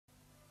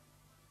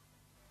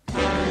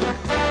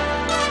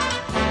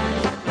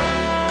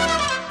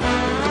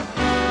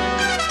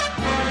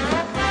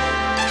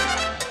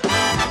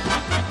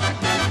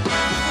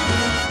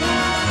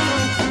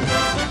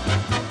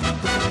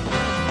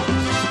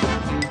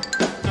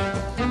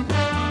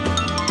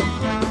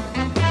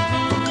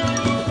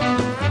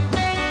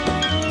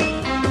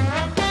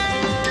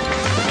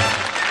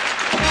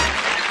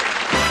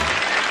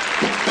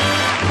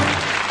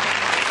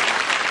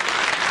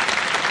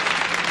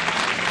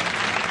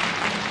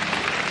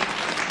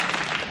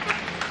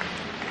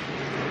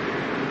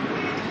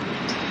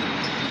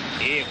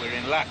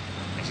luck.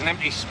 There's an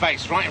empty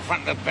space right in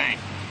front of the bank.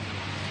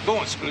 Go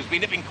on, Screwsby,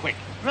 nipping quick.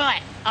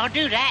 Right, I'll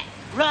do that.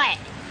 Right.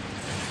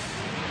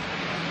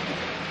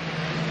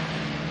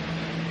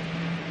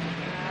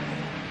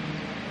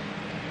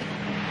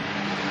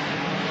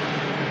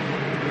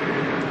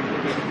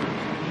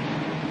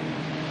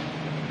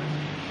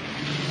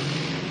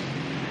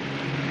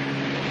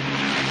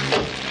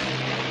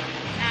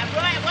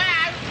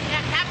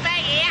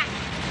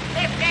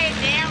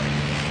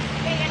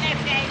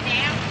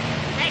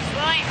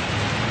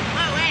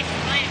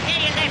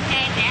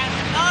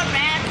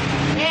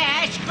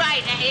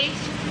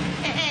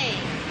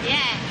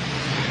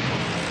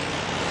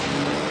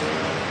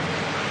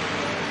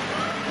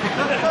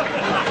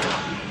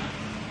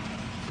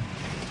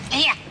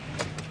 Here.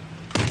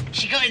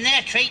 She got in there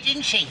a treat,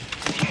 didn't she?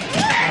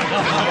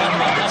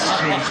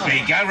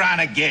 Screwsby, go round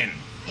again.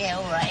 Yeah,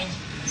 all right.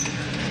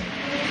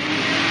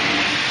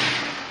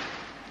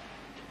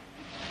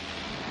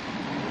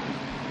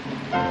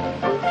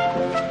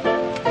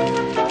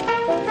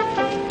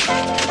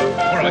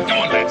 All right, go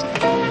on, lads.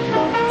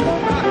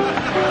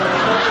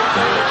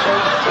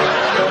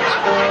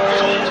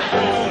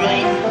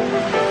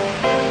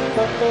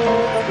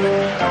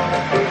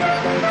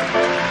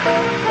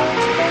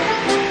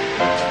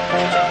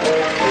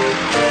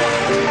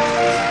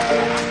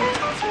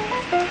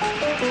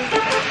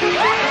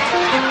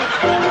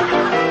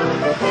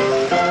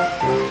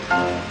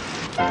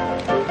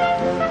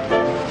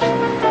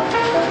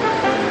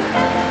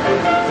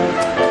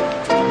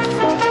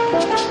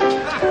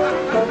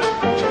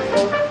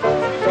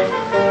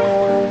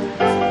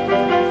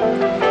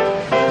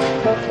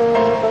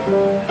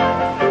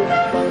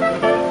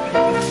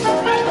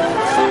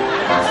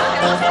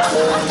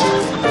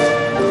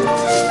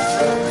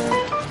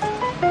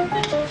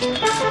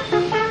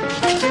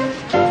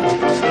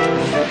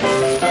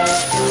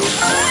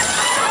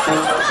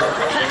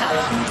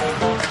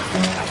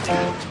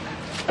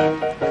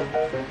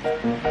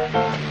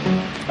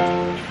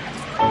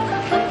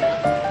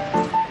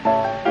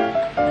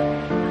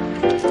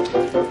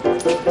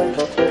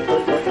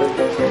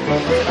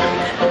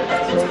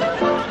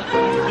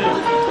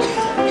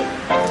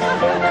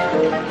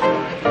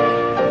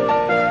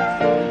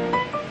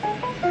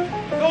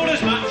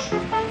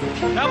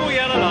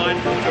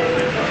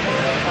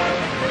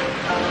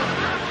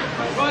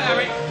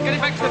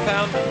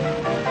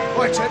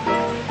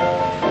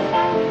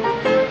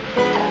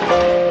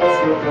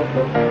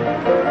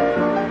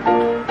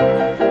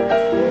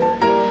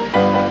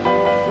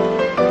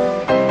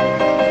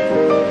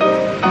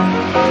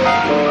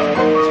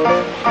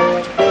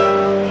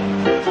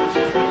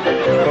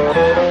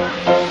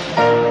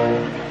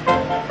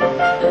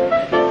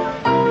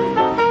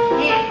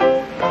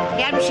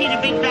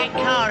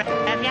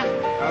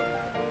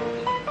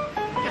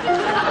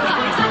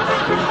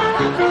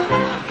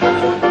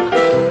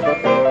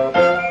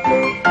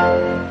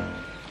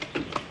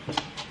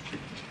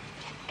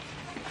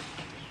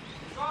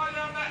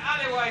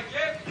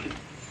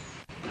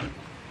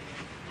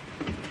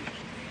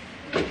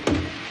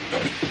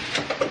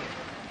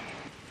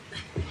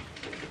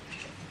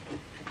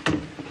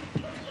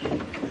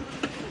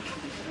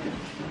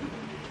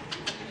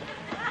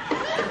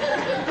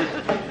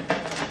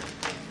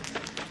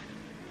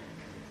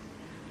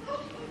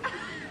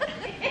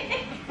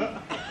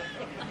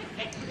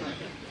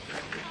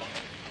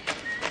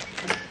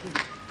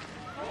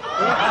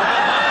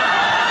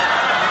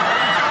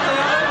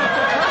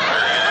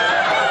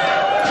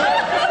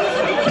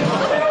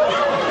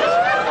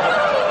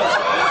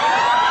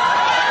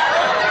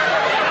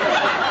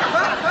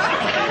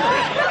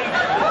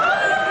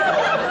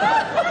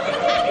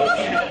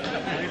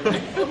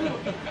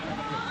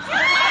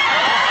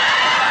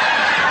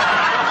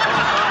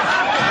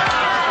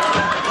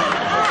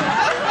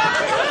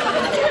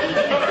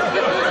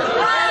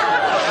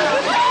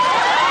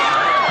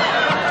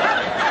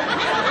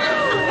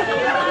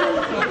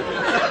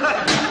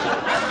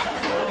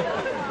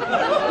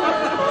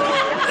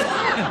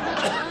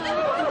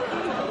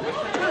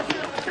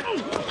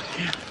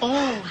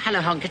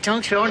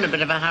 Honky-tonks, you're in a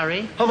bit of a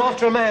hurry. I'm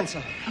after a man,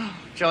 sir.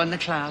 Join the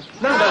club.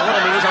 No, what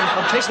I mean is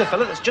I'm chasing a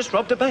fella that's just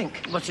robbed a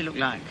bank. What's he look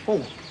like?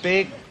 Oh,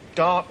 big,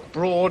 dark,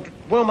 broad,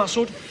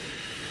 well-muscled.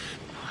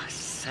 Oh, I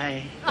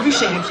say. Have you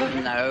seen him, sir?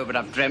 No, but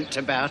I've dreamt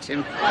about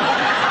him.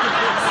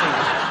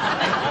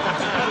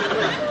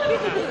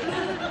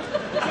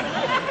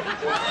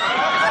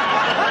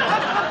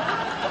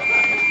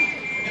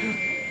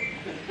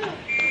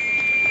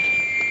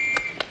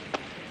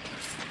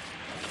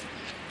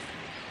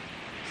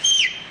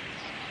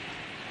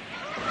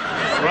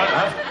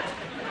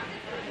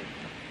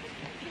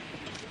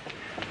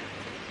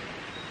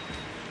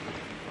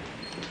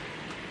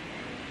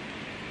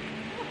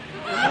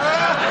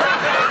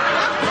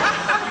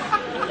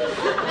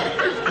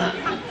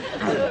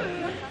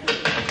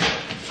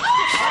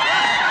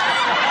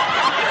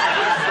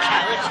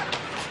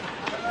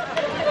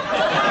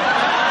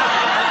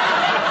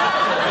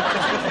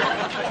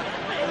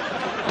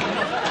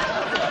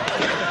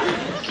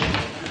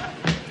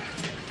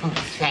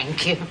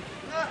 Thank you.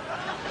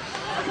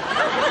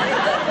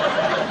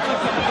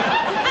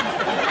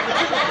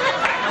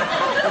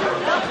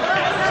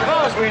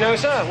 We know,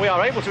 sir. We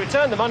are able to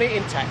return the money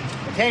intact.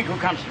 Thank you,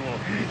 Constable.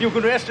 You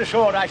can rest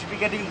assured I shall be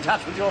getting in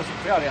touch with your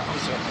superior.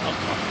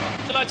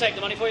 Shall I take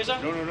the money for you, sir?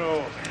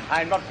 No.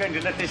 I'm not going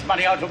to let this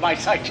money out of my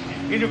sight.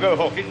 In you go,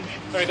 Hawkins.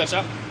 Very good,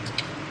 sir.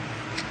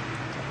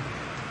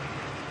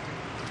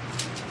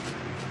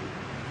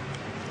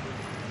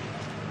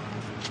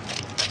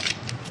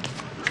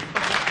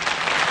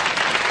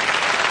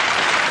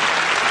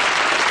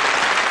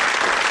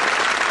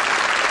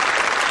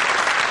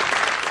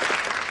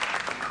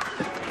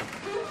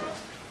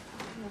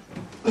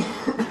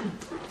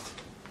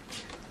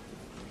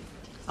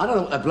 I don't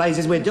know what the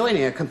blazes we're doing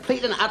here.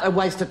 Complete and utter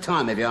waste of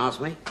time, if you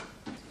ask me.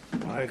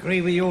 I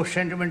agree with your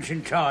sentiments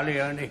entirely,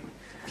 Ernie.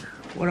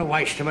 What a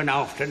waste of an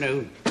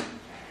afternoon.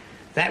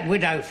 That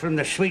widow from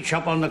the sweet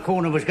shop on the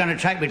corner was going to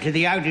take me to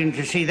the Odeon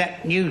to see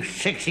that new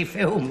sexy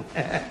film.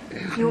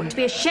 You ought to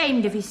be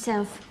ashamed of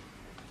yourself.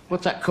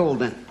 What's that called,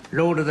 then?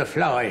 Lord of the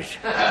Flies.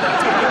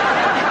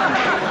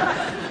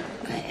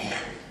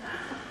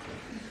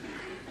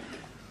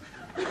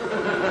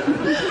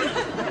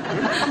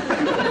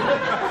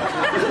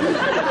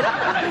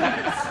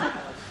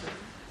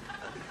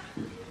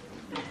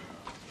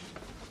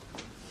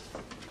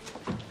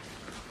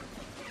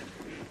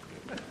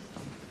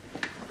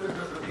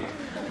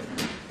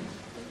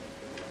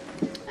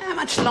 How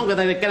much longer are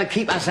they going to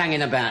keep us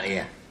hanging about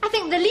here? I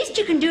think the least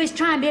you can do is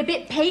try and be a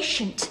bit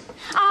patient.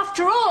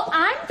 After all,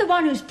 I'm the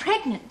one who's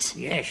pregnant.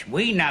 Yes,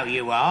 we know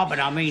you are, but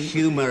I mean...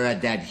 Humour her,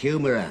 Dad,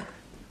 humour her.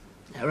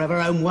 Let her have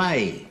her own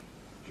way.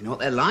 You know what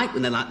they're like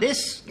when they're like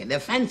this? Get their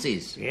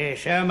fancies.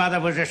 Yes, her mother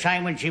was the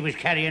same when she was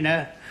carrying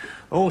her.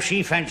 All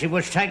she fancied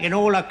was taking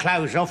all her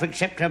clothes off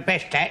except her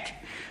best hat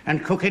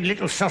and cooking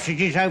little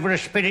sausages over a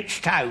spirit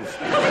stove.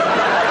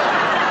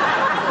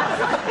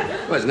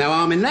 Well, there's no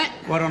harm in that.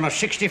 What, on a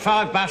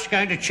 65 bus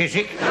going to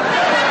Chiswick?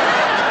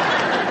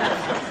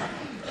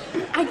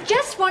 I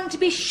just want to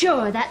be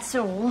sure, that's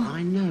all.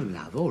 I know,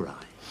 love. All right.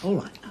 All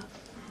right,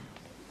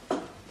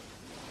 love.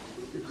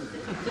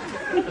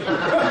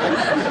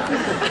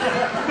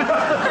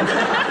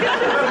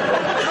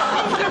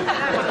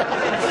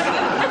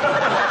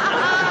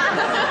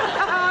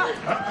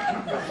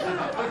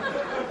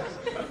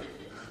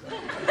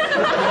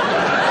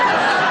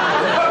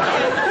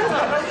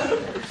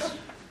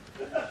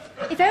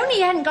 If only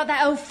he hadn't got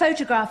that old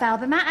photograph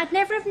album out, I'd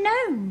never have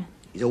known.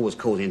 He's always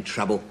causing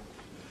trouble.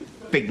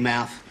 Big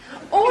mouth.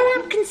 All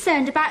I'm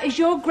concerned about is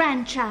your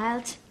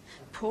grandchild.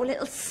 Poor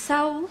little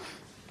soul.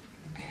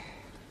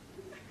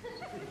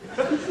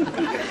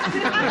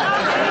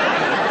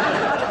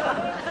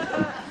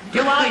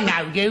 Do I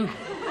know you?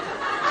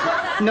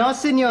 No,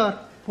 senor.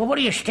 Well, what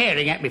are you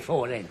staring at me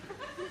for, then?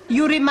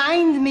 You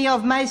remind me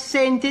of my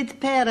sainted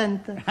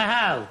parent.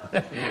 Oh,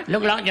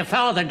 look like your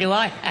father, do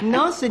I?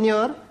 No,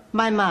 senor.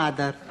 My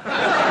mother.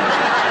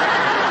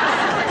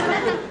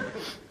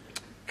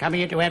 Come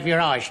here to have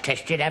your eyes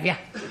tested, have you?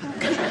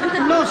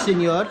 No,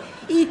 senor.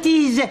 It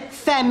is a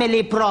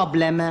family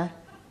problem.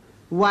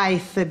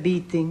 Wife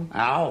beating.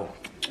 Oh.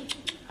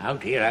 Oh,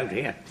 dear, oh,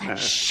 dear.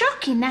 That's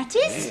shocking, that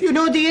is. You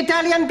know the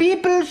Italian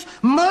peoples?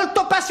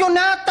 Molto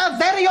passionata,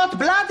 very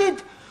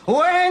hot-blooded.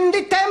 When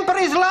the temper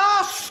is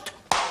lost,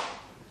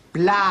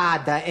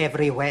 blood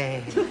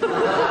everywhere.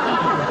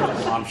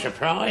 I'm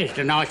surprised,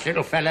 a nice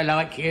little fella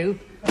like you.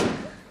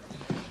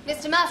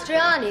 Mr.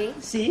 Mastriani?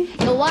 See?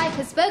 Your wife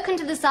has spoken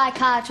to the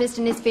psychiatrist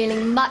and is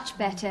feeling much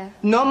better.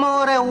 No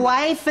more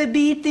wife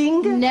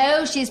beating?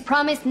 No, she's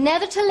promised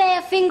never to lay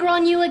a finger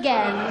on you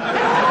again.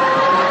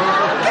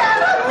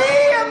 Cara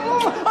mia!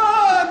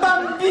 Oh,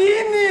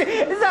 bambini!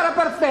 Sarà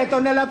perfetto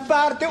nella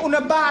parte, un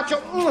bacio.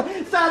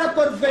 Sarà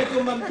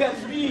perfetto, ma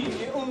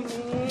bambini.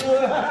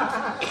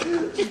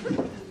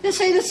 You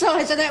see the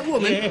size of that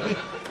woman? Yeah.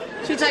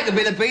 She'd take a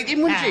bit of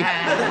beating, wouldn't she?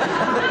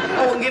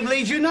 I wouldn't give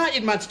Leeds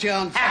United much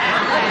chance.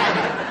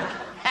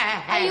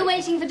 Are you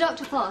waiting for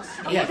Dr. Foss?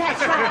 Oh, Yeah.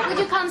 that's right. Would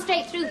you come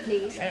straight through,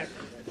 please?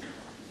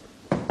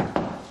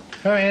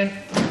 Come in.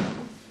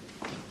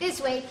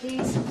 This way,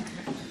 please.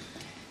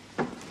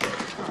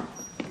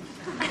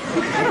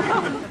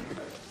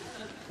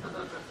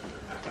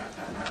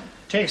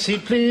 Take a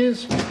seat,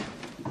 please.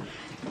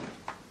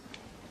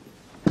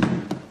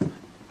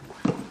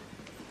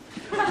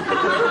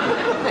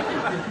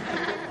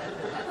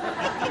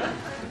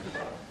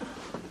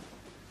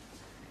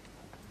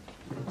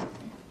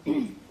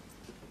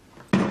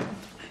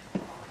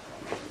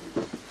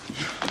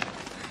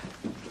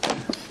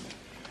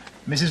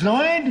 Mrs.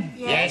 Lloyd?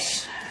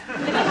 Yes.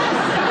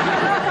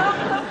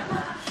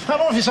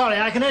 I'm awfully sorry,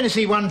 I can only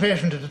see one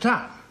patient at a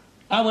time.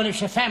 Oh, well,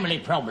 it's a family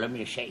problem,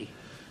 you see.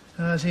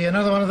 I see,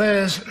 another one of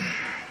those.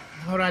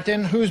 All right,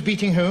 then, who's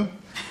beating who?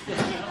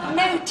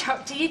 No,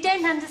 Doctor, you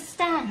don't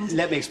understand.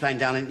 Let me explain,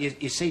 darling.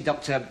 You see,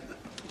 Doctor,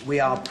 we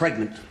are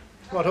pregnant.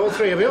 What, all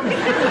three of you?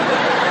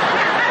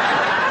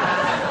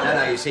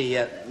 No, you see,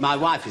 my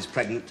wife is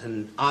pregnant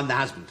and I'm the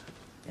husband.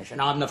 Yes,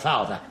 and I'm the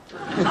father.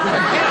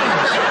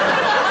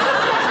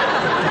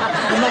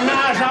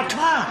 Menage a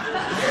trois.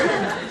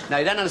 No,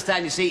 you don't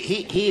understand. You see,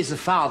 he is the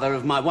father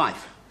of my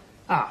wife.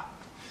 Ah.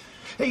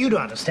 You do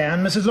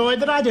understand, Mrs. Lloyd,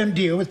 that I don't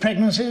deal with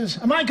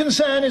pregnancies. My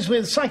concern is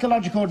with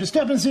psychological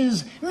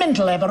disturbances,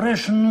 mental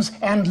aberrations,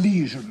 and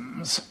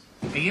lesions.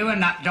 Are you a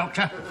nut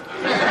doctor?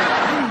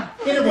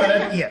 In a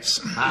word, yes.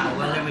 Ah,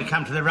 well, then we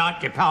come to the right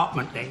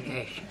department, then,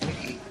 yes.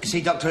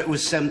 See, Doctor, it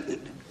was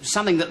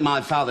something that my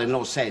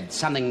father-in-law said,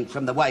 something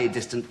from the way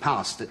distant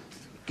past that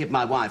give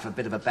my wife a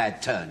bit of a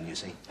bad turn, you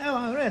see.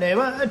 Oh, really?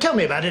 Well, tell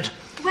me about it.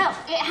 Well,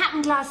 it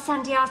happened last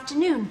Sunday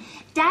afternoon.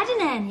 Dad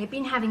and Ernie have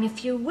been having a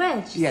few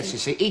words, Yes, you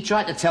see, he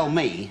tried to tell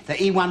me that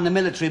he won the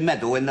military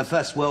medal in the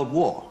First World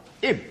War.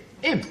 Him.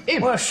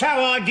 Well, so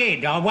I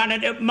did. I won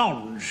it at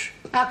Mons.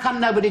 How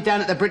come nobody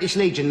down at the British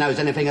Legion knows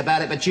anything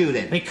about it but you,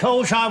 then?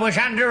 Because I was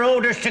under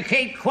orders to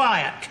keep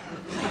quiet.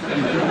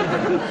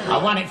 I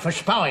won it for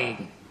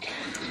spying.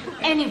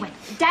 Anyway,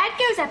 Dad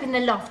goes up in the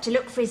loft to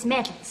look for his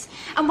medals.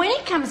 And when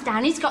he comes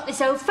down, he's got this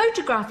old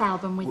photograph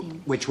album with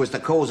him. Which was the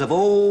cause of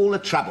all the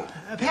trouble.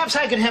 Perhaps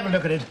I could have a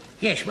look at it.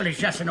 Yes, well, it's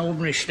just an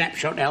ordinary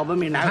snapshot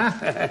album, you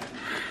know.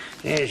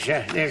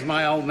 There's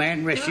my old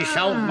man, rest his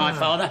soul, my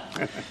father.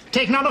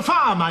 Taken on a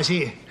farm, I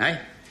see. Eh?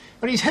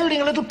 But he's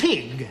holding a little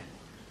pig.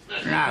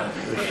 No.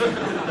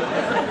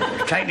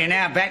 It's taken in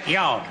our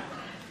backyard.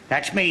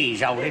 That's me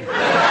he's holding.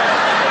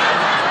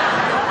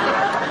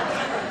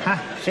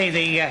 See,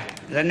 the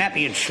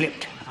nappy had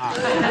slipped.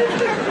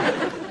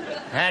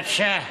 That's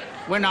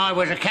when I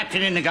was a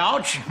captain in the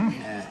Guards.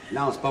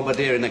 Lance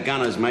Bombardier in the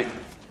Gunners, mate.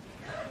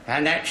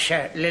 And that's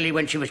Lily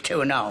when she was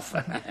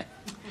 2.5.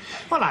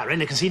 Well, I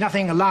really can see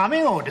nothing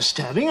alarming or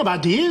disturbing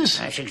about these.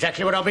 That's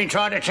exactly what I've been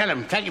trying to tell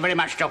him. Thank you very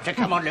much, Doctor.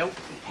 Come on, Lil.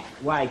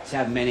 Wait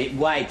a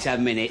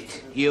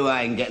minute. You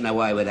ain't getting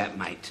away with that,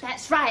 mate.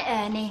 That's right,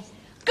 Ernie.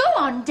 Go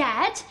on,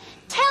 Dad.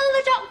 Tell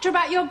the doctor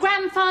about your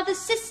grandfather's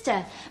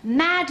sister,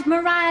 Mad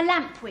Maria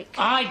Lampwick.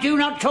 I do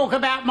not talk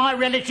about my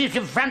relatives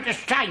in front of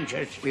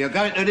strangers. Well, you're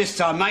going to this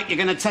time, mate. You're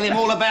going to tell him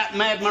all about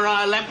Mad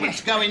Maria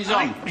Lampwick's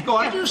goings-on. Go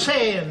on. Did you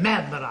say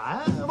Mad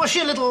Maria? Was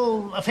she a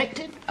little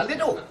affected? A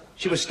little.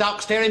 She was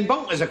stark staring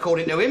bonkers,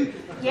 according to him.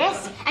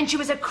 Yes, and she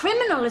was a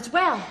criminal as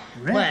well.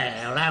 Really?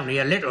 Well, only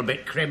a little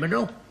bit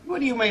criminal. What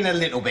do you mean a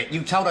little bit?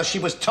 You told us she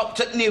was topped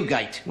at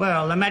Newgate.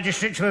 Well, the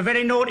magistrates were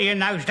very naughty in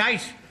those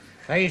days.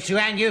 They used to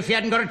hang you if you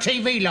hadn't got a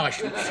TV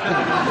licence.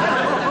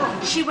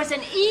 She was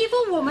an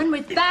evil woman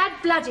with bad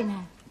blood in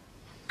her.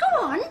 Go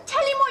on,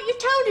 tell him what you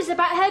told us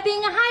about her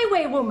being a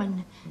highway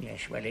woman.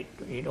 Yes, well,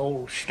 it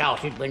all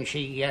started when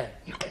she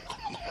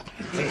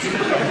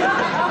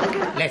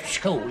left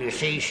school, you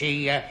see.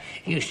 She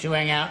used to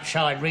hang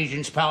outside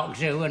Regent's Park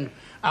Zoo and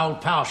old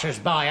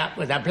passers-by up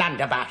with a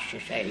blunderbuss, you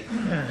see.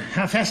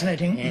 How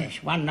fascinating.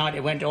 Yes, one night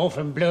it went off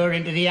and blew her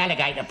into the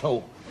alligator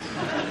pool.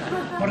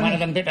 One of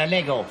them bit her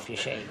leg off, you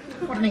see.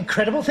 What an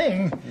incredible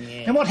thing.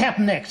 Yeah. And what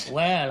happened next?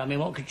 Well, I mean,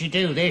 what could you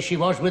do? There she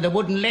was with a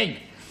wooden leg.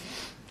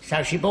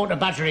 So she bought a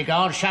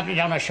budgerigard, shoved it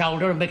on her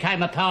shoulder and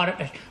became a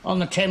pirate on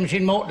the Thames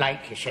in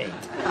Mortlake, you see.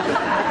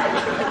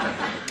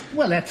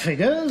 Well, that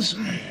figures.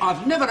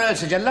 I've never heard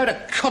such a load of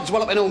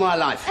codswallop in all my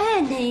life.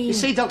 Ernie. You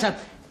see, Doctor,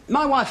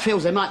 my wife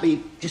feels there might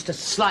be just a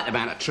slight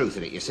amount of truth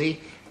in it, you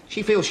see.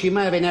 She feels she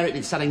may have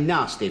inherited something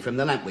nasty from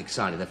the Lampwick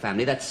side of the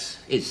family.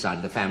 That's his side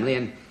of the family,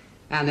 and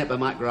our Nipper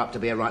might grow up to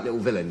be a right little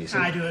villain, you see.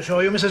 I do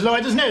assure you, Mrs.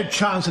 Lloyd, there's no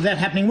chance of that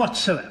happening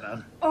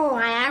whatsoever. Oh,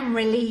 I am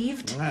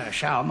relieved. Well,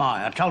 so am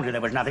I. I told you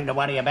there was nothing to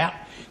worry about.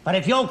 But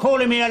if you're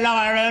calling me a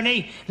liar,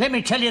 Ernie, let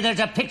me tell you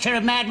there's a picture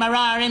of Mad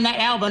Maria in that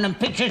album, and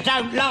pictures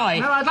don't lie.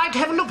 Well, I'd like to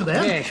have a look at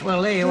that. Yes,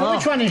 well, there you are.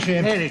 Which one is she?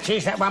 There it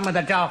is, that one with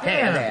the dark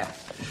hair there.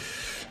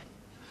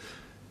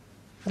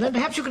 And then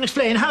perhaps you can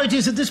explain how it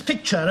is that this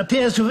picture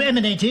appears to have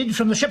emanated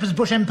from the Shepherd's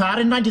Bush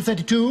Empire in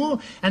 1932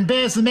 and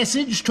bears the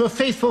message to a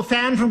faithful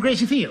fan from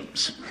Gracie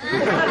Fields.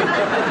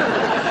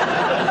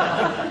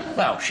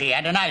 Well, she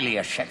had an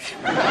alias.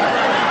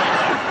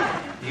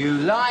 You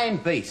lying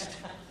beast.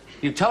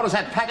 You told us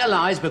that pack of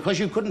lies because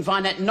you couldn't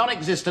find that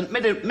non-existent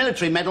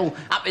military medal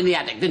up in the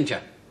attic, didn't you?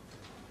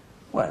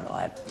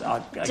 Well,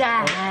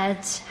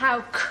 Dad,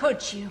 how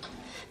could you?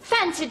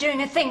 Fancy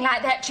doing a thing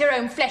like that to your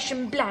own flesh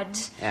and blood.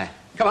 Yeah.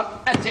 Come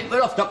on, that's it.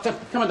 We're off, Doctor.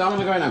 Come on, darling,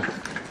 we're going home.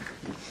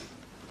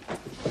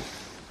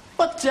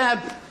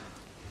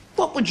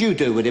 What would you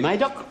do with him, eh,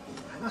 Doc?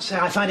 I must say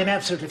I find him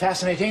absolutely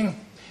fascinating.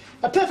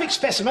 A perfect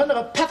specimen of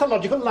a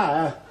pathological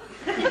liar.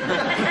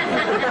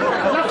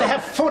 I'd love to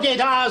have 48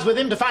 hours with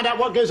him to find out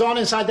what goes on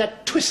inside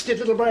that twisted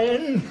little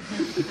brain.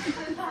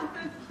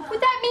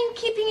 Would that mean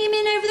keeping him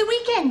in over the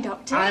weekend,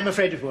 Doctor? I'm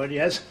afraid it would,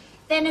 yes.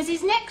 Then as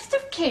his next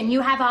of kin,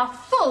 you have our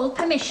full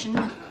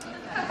permission.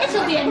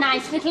 It'll be a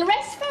nice little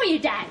rest for you,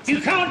 Dad.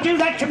 You can't do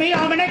that to me.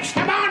 I'm an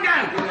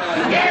ex-commando.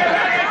 Get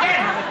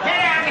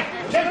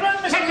out. Gentlemen,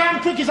 Mr.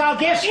 Lampwick is our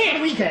guest for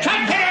the weekend. Take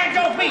your hands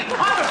off me.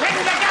 I'm a friend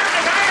of the governor.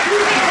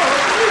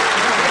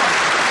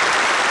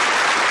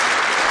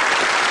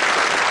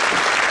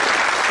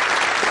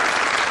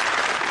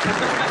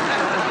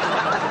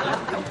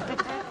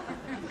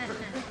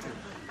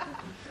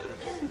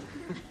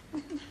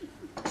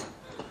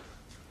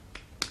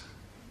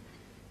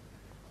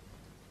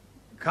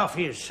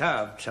 Coffee is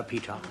served, Sir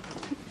Peter.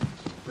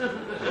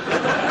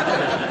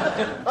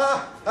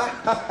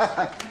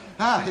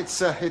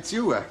 It's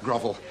you,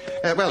 Grovel.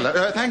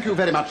 Thank you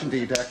very much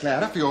indeed,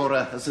 Clara, for your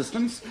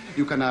assistance.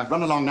 You can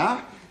run along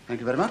now. Thank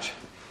you very much.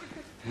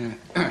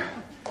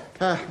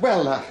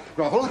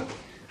 Grovel,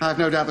 I've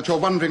no doubt that you're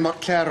wondering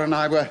what Clara and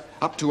I were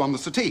up to on the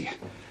settee.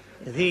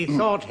 The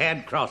thought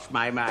had crossed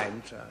my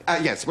mind, sir.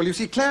 Yes, well, you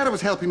see, Clara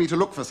was helping me to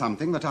look for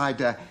something that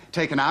I'd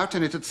taken out,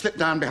 and it had slipped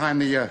down behind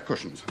the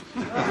cushions.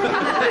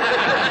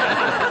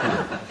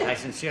 I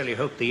sincerely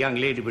hope the young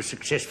lady was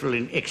successful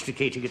in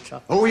extricating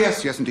itself. Oh,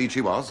 yes, indeed she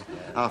was,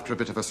 after a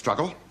bit of a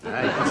struggle.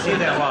 I can see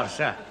there was,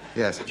 sir.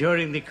 Yes.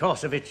 During the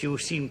course of it, you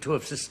seem to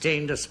have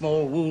sustained a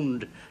small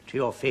wound to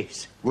your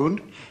face.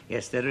 Wound?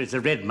 Yes, there is a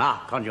red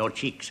mark on your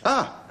cheeks.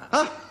 Look,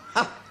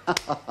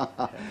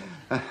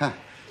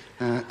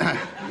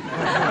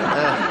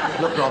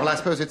 Grovel, I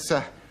suppose it's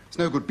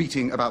no good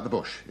beating about the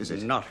bush, is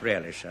it? Not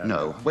really, sir.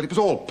 No. Well, it was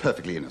all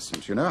perfectly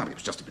innocent, you know. I mean, it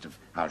was just a bit of,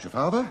 how's your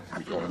father? I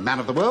mean, you're a man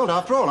of the world,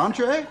 after all, aren't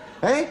you, eh?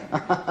 Eh?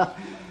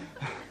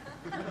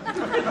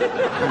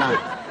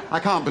 I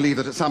can't believe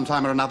that at some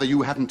time or another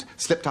you hadn't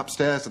slipped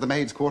upstairs to the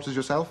maid's quarters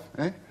yourself,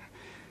 eh?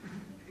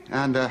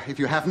 And if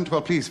you haven't,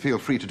 well, please feel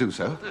free to do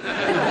so.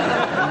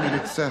 I mean,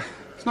 it's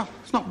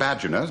not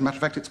bad, you know. As a matter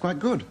of fact, it's quite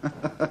good.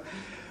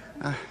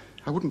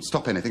 I wouldn't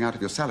stop anything out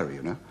of your salary,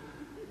 you know.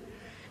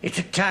 It's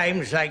at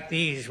times like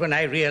these when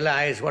I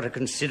realise what a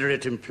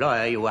considerate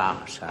employer you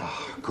are, sir.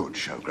 Oh, good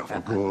show, Grovel,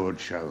 good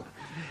show.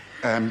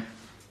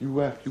 You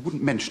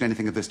wouldn't mention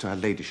anything of this to her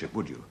ladyship,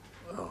 would you?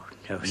 Oh,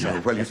 no, sir. No,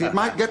 well, you see, it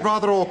might get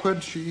rather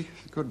awkward. She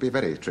could be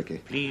very tricky.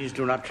 Please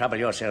do not trouble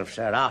yourself,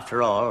 sir.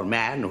 After all,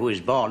 man who is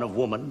born of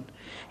woman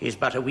is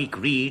but a weak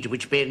reed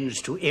which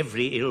bends to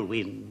every ill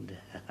wind.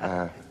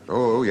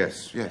 Oh,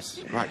 yes,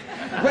 right.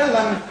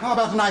 Well, how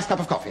about a nice cup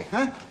of coffee,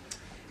 huh?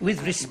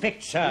 With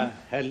respect, sir,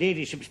 her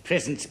ladyship's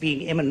presence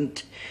being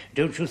imminent,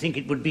 don't you think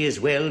it would be as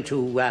well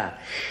to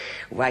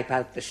wipe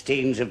out the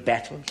stains of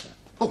battle, sir?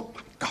 Oh,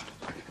 my God.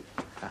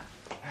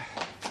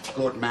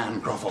 Good man,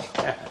 Grovel.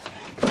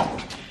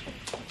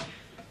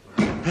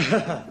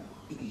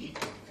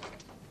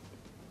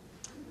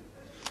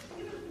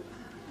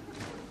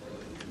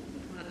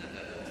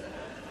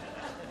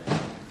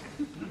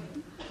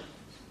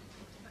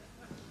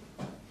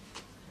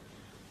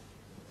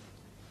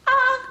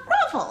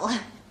 Grovel.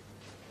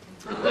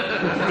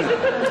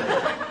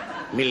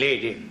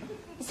 Milady.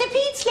 Sir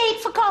Pete's late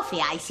for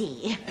coffee, I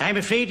see. I'm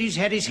afraid he's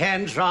had his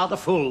hands rather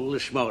full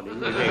this morning,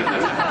 milady.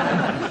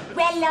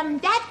 Well,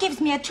 that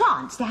gives me a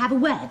chance to have a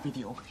word with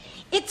you.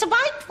 It's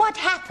about what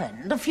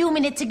happened a few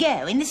minutes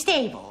ago in the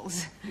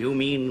stables. You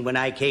mean when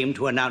I came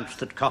to announce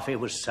that coffee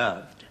was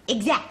served?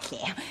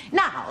 Exactly.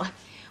 Now,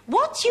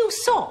 what you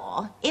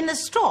saw in the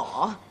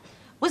straw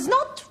was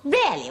not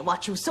really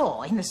what you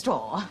saw in the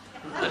straw.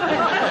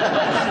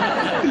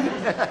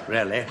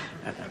 Really?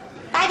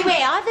 By the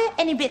way, are there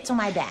any bits on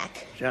my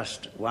back?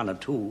 Just one or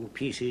two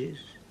pieces,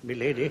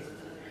 milady.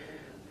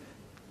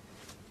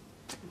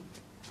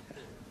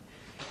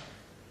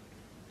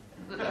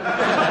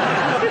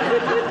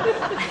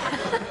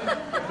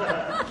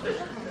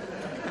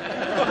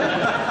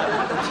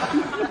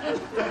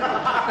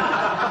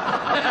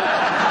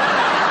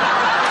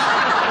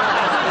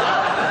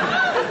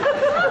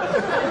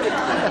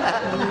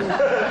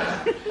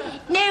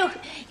 No,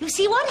 you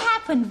see, what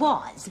happened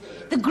was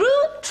the groom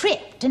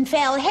tripped and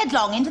fell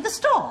headlong into the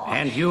straw.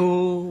 And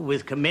you,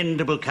 with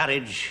commendable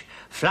courage,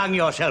 flung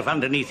yourself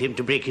underneath him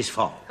to break his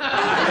fall. Something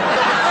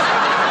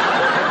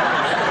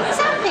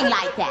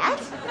like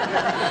that.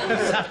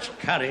 Such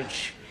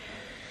courage.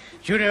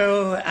 Do you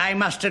know, I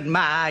must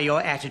admire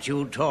your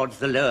attitude towards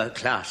the lower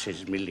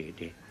classes,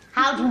 milady.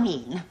 How do you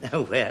mean?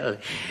 Oh, well,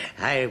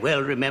 I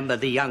well remember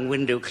the young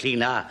window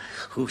cleaner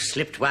who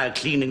slipped while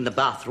cleaning the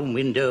bathroom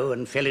window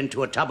and fell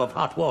into a tub of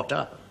hot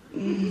water.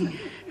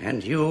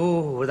 And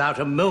you, without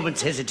a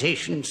moment's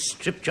hesitation,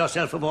 stripped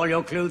yourself of all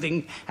your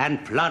clothing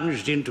and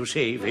plunged in to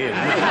save him.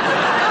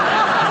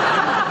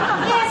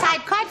 Yes,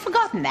 I'd quite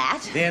forgotten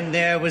that. Then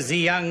there was the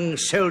young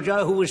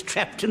soldier who was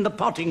trapped in the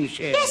potting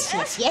shed.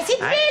 Yes.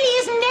 It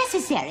really isn't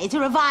necessary to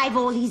revive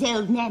all these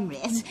old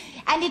memories.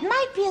 And it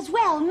might be as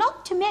well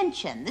not to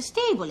mention the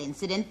stable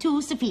incident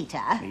too, Sir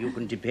Peter. You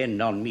can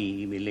depend on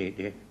me,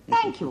 milady.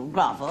 Thank you,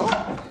 Grovel.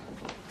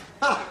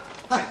 Ah,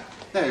 hi.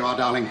 There you are,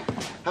 darling.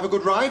 Have a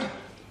good ride?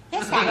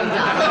 Yes, thank you,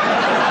 darling.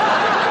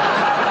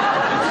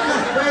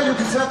 Well, you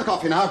can serve the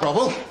coffee now,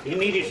 Grovel.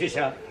 Immediately,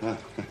 sir. And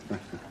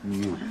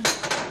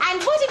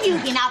what have you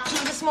been up to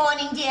this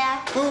morning, dear?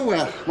 Oh,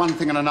 well, one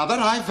thing and another.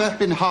 I've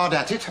been hard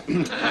at it.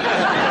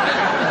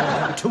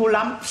 2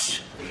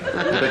 lumps.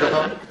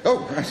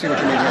 Oh, I see what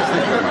you mean. Yes,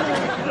 thank you very much.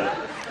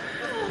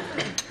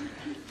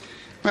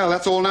 Well,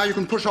 that's all now. You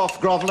can push off,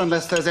 Grovel,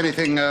 unless there's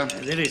anything...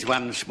 There is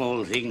one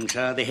small thing,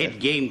 sir. The head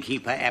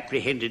gamekeeper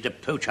apprehended a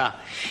poacher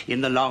in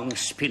the Long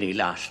Spinney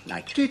last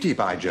night. Did he,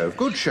 by Jove?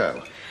 Good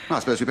show. I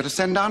suppose we better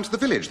send down to the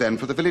village, then,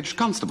 for the village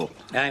constable.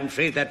 I'm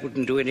afraid that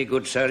wouldn't do any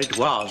good, sir. It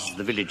was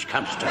the village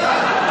constable.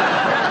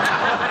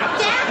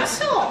 Damn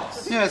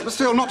sauce! Yes, but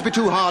still, not to be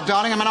too hard,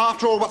 darling. I mean,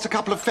 after all, what's a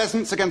couple of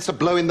pheasants against a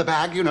blow in the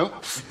bag, you know?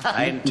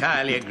 I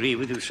entirely agree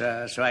with you,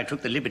 sir. So I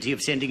took the liberty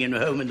of sending him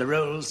home in the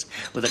rolls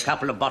with a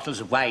couple of bottles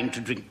of wine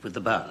to drink with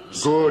the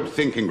birds. Good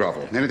thinking,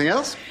 Grovel. Anything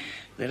else?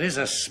 There is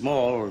a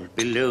small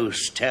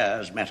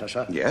below-stairs matter,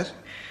 sir. Yes?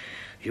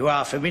 You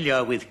are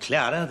familiar with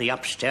Clara, the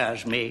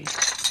upstairs maid?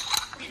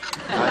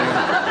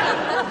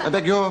 I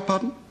beg your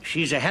pardon?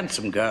 She's a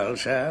handsome girl,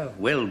 sir,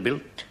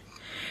 well-built.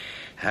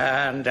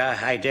 And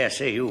I dare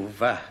say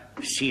you've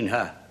seen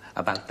her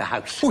about the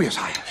house. Oh, yes,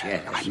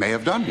 I may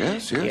have done,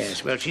 yes.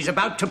 Yes, well, she's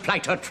about to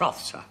plight her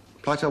troth, sir.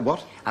 Plight her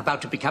what?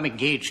 About to become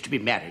engaged to be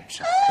married,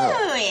 sir.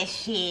 Oh, is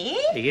she?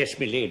 Yes,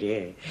 my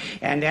lady.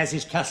 And as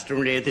is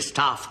customary, the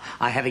staff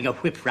are having a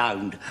whip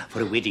round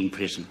for a wedding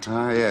present.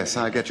 Ah, yes,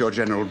 I get your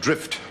general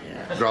drift,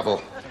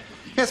 Grovel.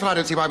 Yes, well, I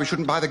don't see why we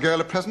shouldn't buy the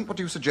girl a present. What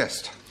do you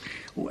suggest?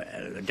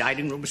 Well, a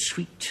dining room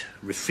suite,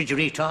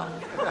 refrigerator,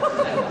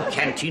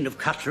 canteen of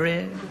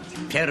cutlery,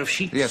 pair of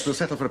sheets. Yes, we'll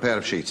settle for a pair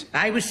of sheets.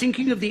 I was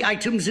thinking of the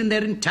items in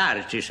their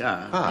entirety,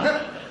 sir.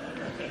 Ah.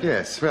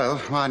 Yes, well,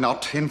 why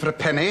not? In for a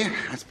penny,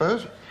 I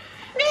suppose.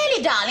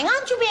 Really, darling,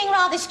 aren't you being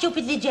rather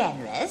stupidly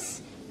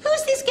generous?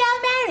 Who's this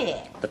girl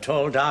marrying? The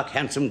tall, dark,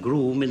 handsome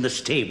groom in the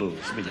stables,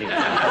 my lady.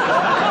 Well,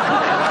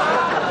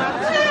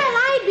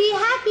 I'd be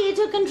happy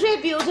to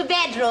contribute a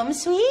bedroom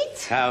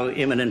suite. How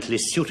eminently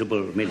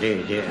suitable, my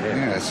lady.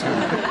 Yes.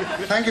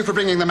 Thank you for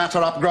bringing the matter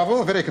up,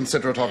 Grovel. Very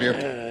considerate of you.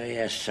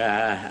 Yes,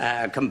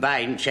 a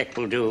combined cheque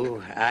will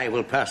do. I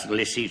will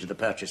personally see to the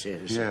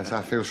purchases. Yes,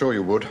 I feel sure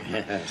you would.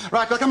 Yes.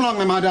 Right, well, come along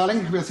then, my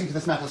darling. We'll see to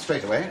this matter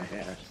straight away.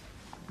 Yes.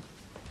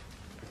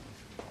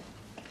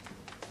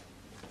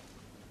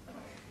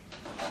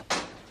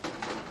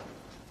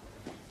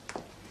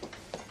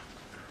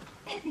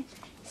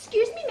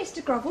 Excuse me,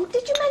 Mr. Grovel,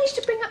 did you manage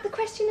to bring up the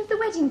question of the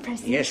wedding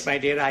present? Yes, my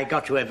dear, I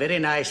got you a very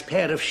nice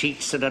pair of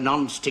sheets and a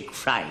non-stick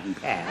frying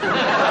pan.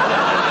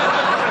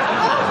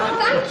 Oh,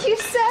 thank you,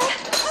 sir.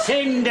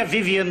 Send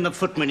Vivian the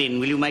footman in,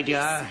 will you, my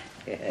dear?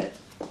 Yes.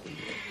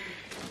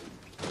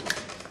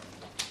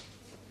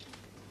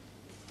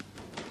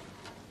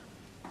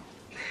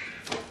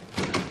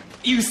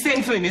 You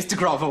sent for me, Mr.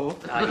 Grovel.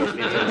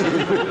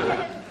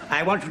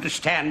 I want you to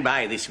stand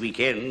by this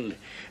weekend.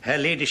 Her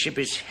ladyship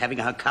is having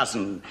her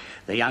cousin,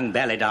 the young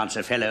ballet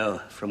dancer fellow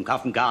from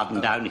Covent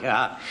Garden down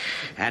here,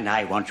 and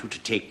I want you to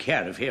take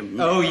care of him.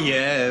 Oh,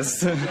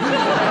 yes.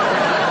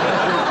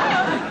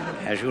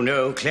 As you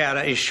know,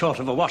 Clara is short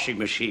of a washing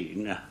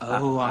machine.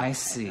 Oh, I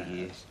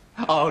see.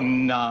 Oh,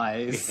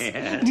 nice.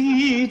 Yeah.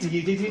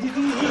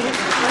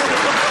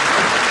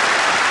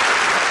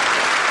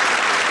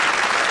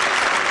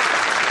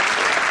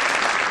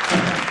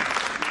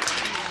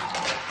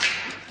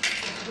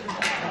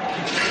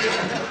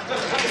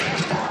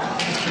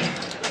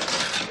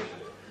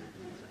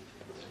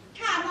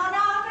 Come on,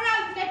 Arthur,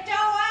 open the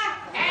door.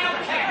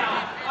 How can I?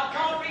 I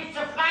can't reach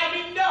the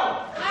flaming door.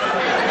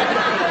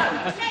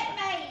 Let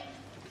me.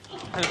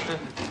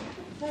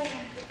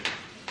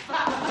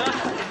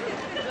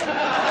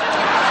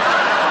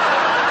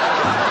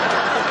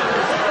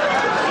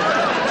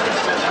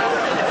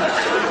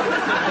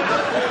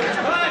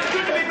 Well, it's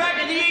good to be back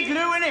in the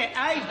igloo, isn't it,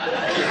 eh?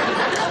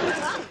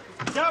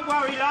 Don't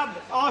worry, love.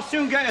 I'll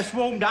soon get us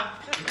warmed up.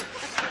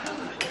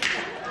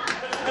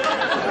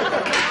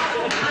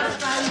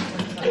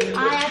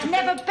 I have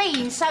never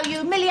been so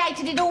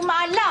humiliated in all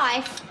my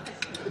life.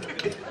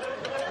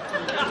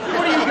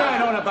 What are you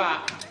going on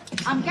about?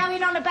 I'm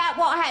going on about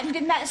what happened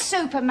in that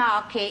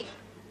supermarket.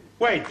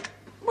 When?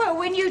 Well,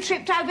 when you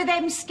tripped over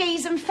them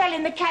skis and fell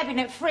in the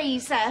cabinet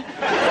freezer. And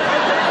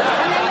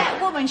then that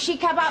woman, she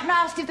come up and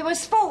asked if there was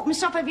sport on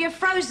top of your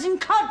frozen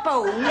cod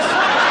balls.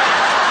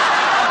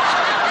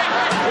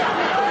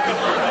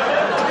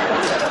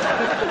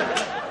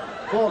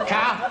 Poor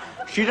cow.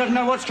 She doesn't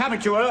know what's coming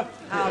to her.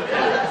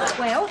 Oh,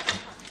 well,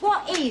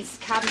 what is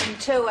coming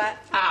to her?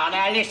 Ah,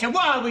 now listen,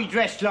 why are we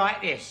dressed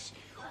like this?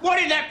 What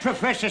did that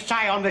professor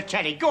say on the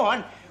telly? Go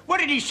on. What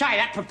did he say,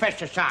 that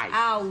professor say?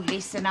 Oh,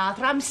 listen,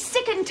 Arthur, I'm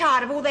sick and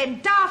tired of all them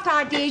daft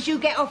ideas you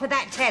get off of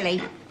that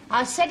telly.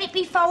 I said it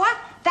before,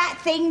 that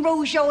thing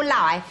rules your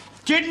life.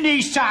 Didn't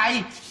he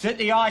say that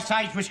the Ice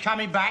Age was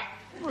coming back?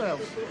 Well,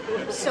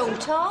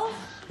 sort of.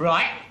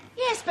 Right.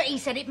 Yes, but he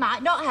said it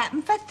might not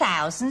happen for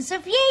thousands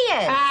of years.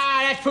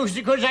 Ah, that's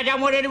because they don't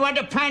want anyone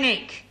to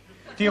panic.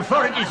 The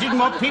authorities didn't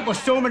want people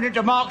storming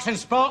into Marks and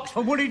Sparks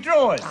for woolly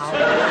drawers. Oh.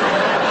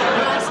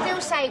 Well, I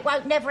still say it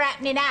won't never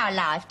happen in our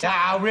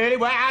lifetime. Oh, really?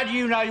 Well, how do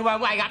you know you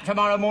won't wake up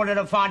tomorrow morning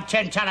and find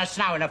 10 ton of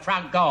snow in the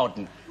front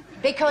garden?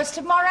 Because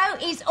tomorrow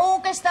is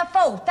August the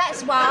 4th,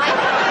 that's why.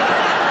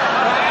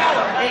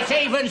 Well, it's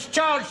Even's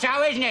child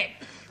show, isn't it?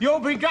 You'll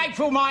be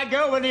grateful, my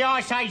girl, when the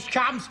Ice Age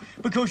comes,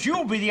 because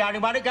you'll be the only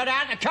one to go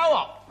down to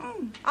Co-op.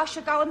 I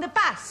shall go on the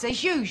bus,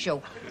 as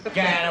usual.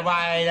 Get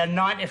away, the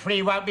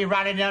 93 won't be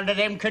running under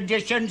them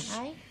conditions.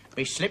 Eh?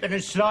 Be slipping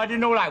and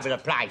sliding all over the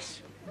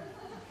place.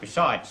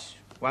 Besides,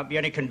 Won't be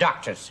any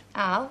conductors.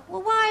 Oh,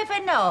 well, why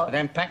ever not? But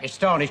them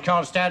Pakistanis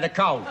can't stand the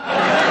cold.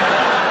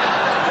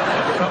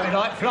 They'll drop me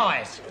like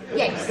flies.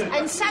 Yes,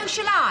 and so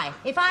shall I,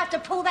 if I have to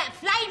pull that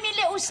flaming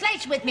little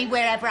sledge with me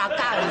wherever I go.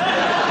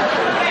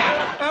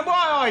 Yeah, and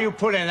why are you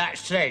pulling that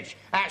sledge?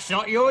 That's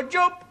not your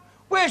job.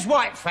 Where's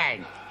White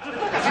Fang?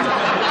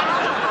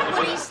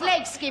 Well, his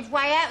legs give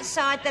way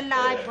outside the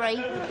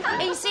library.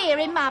 He's here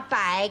in my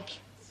bag.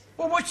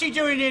 Well, what's he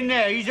doing in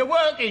there? He's a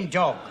working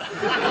dog. Get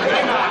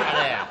him out of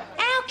there.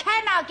 How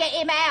can I get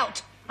him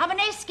out? I'm an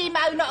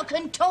Eskimo, not a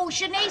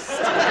contortionist.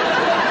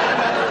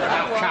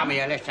 Oh, come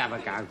here, let's have a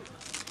go.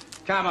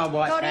 Come on,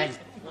 White Got Fang. it?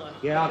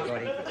 Yeah, I've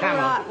got it. Come All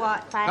right, on.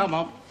 White Fang. Come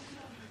on.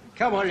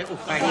 Come on, little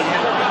Fang.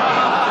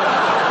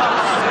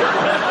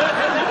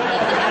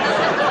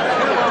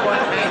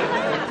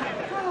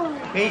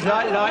 He's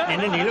like lightning,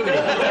 isn't he? Look at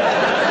him.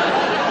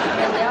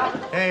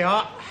 There you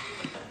are.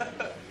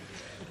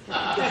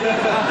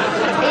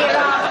 Here,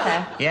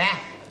 Arthur. Yeah?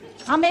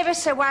 I'm ever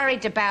so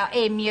worried about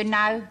him, you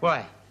know.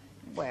 Why?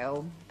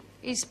 Well,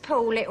 his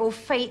poor little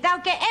feet. They'll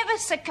get ever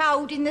so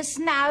cold in the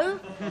snow.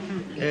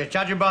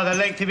 Judging by the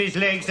length of his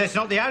legs, that's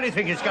not the only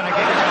thing that's going to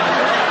get him.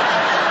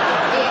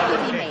 Here,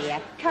 give him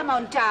here. Come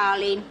on,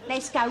 darling.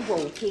 Let's go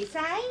walkies,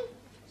 eh?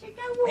 Should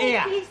go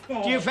Here, walkies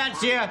there. do you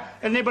fancy a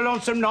nibble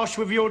on some nosh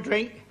with your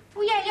drink?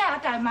 Well, yeah,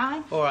 I don't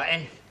mind. All right,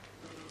 then.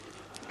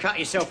 Cut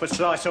yourself a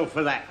slice off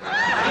for that.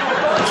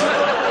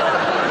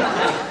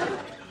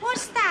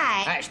 What's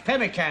that? That's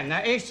pemmican,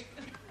 that is.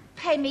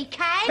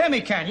 Pemmican?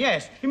 Pemmican,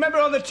 yes. You remember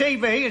on the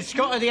TV in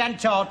Scott of the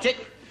Antarctic?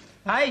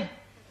 Hey?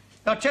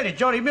 I tell you,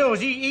 Johnny Mills,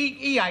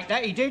 he ate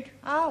that, he did.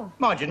 Oh.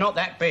 Mind you, not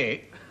that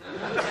big.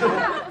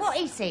 What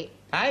is it?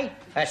 Hey?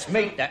 That's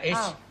meat, that is.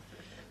 Oh.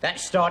 That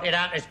started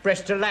out as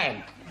breast of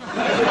lamb.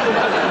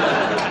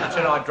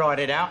 Until I dried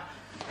it out.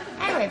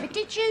 However,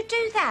 did you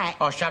do that?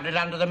 I shoved it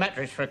under the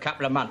mattress for a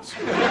couple of months.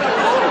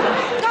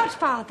 Oh,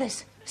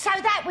 Godfathers. So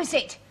that was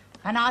it.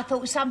 And I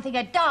thought something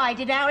had died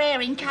in our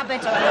airing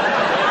cupboard. I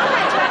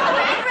had to have the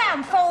man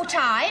round 4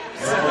 times.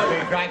 Oh,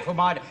 be grateful,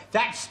 mind.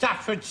 That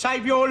stuff would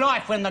save your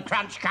life when the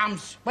crunch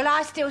comes. Well,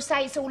 I still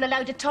say it's all a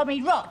load of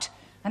Tommy rot.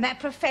 And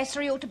that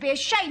professor, he ought to be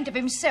ashamed of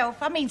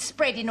himself. I mean,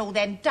 spreading all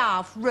them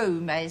daft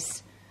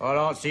rumours. I'll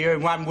answer you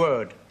in one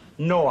word.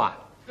 Noah.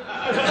 What,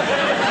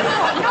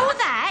 know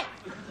that?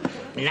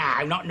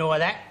 No, not Noah,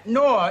 that.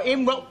 Noah,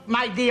 him what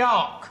made the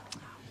ark.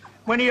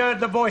 When he heard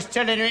the voice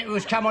telling him it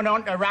was coming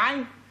on to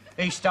rain,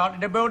 he started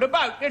to build a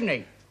boat, didn't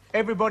he?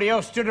 Everybody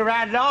else stood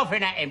around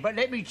laughing at him. But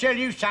let me tell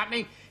you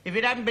something, if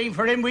it hadn't been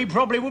for him, we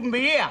probably wouldn't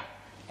be here.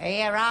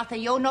 Here, Arthur,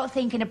 you're not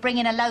thinking of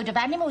bringing a load of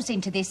animals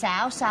into this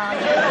house, are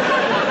you?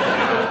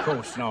 No, of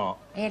course not.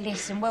 Here,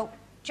 listen, well,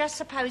 just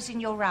supposing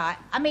you're right.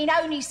 I mean,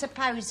 only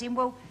supposing,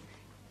 well,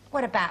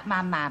 what about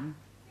my mum?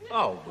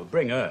 Oh, we'll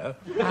bring her.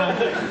 Oh,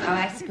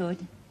 that's good.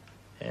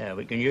 Yeah,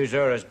 we can use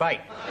her as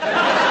bait.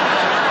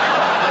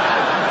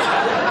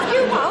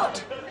 You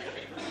what?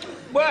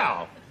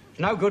 Well, it's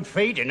no good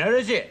feeding her,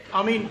 is it?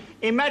 I mean,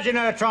 imagine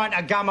her trying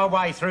to gum her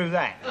way through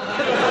that.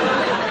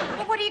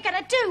 Well, what are you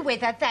going to do with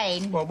her,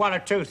 then? Well, one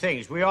of two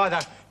things. We either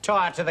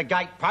tie her to the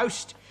gate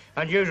post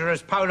and use her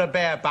as polar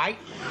bear bait,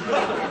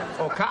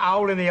 or cut a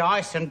hole in the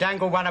ice and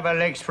dangle one of her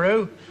legs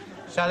through,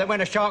 so that when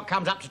a shark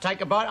comes up to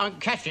take a bite, I can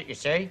catch it, you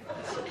see.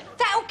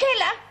 That'll kill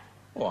her?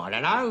 Well, I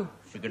don't know.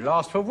 She could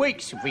last for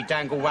weeks if we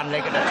dangle one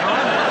leg at a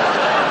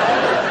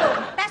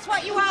time. That's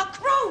what you are,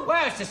 cruel.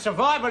 Well, it's the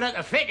survival of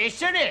the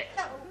fittest, isn't it?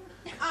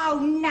 Oh,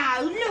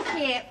 no, look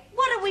here.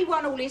 What do we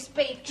want all this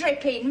beef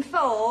dripping for?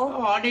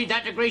 Oh, I need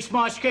that to grease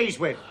my skis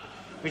with.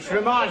 Which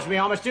reminds me,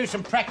 I must do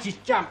some practice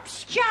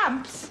jumps.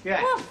 Jumps?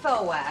 Yeah. What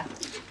for?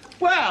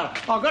 Well,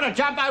 I've got to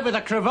jump over the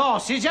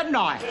crevasses, haven't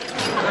I?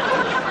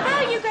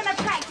 How are you going to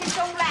practice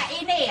all that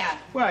in here?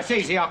 Well, it's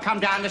easy. I'll come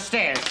down the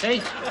stairs, see?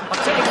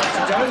 I'll tell you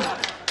what to do.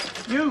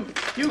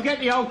 You get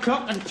the old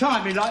clock and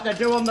time me like they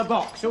do on the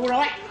box, all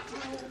right?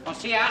 I'll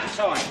see you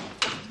outside.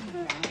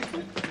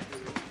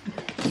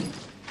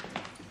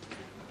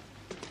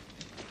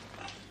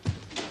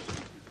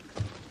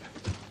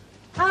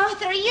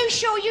 Arthur, are you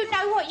sure you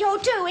know what you're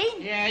doing?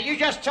 Yeah, you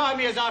just time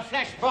me as I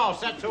flash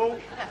past, that's all.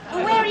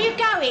 Well, where are you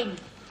going?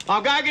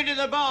 I'm going into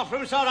the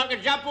bathroom so I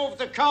can jump off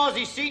the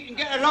carsy seat and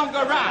get a longer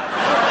run.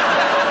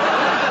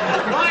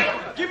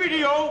 Right, give me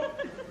the all.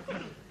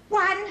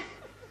 1,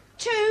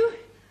 2,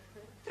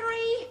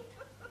 3,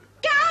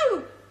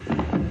 go!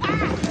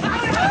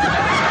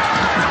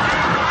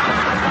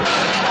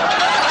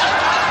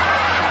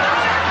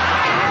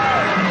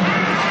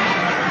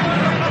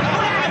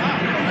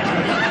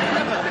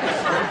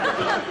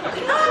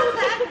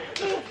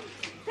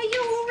 Are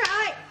you all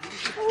right?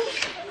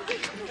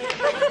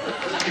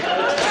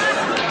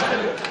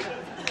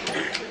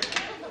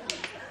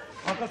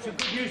 I've got some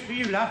good news for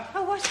you, love.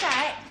 Oh, what's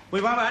that?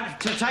 We won't have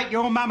to take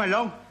your mum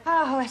along.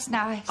 Oh, that's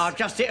nice. I've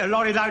just hit a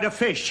lorry load of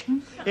fish.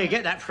 Here,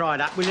 get that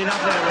fried up. Will you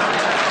not there?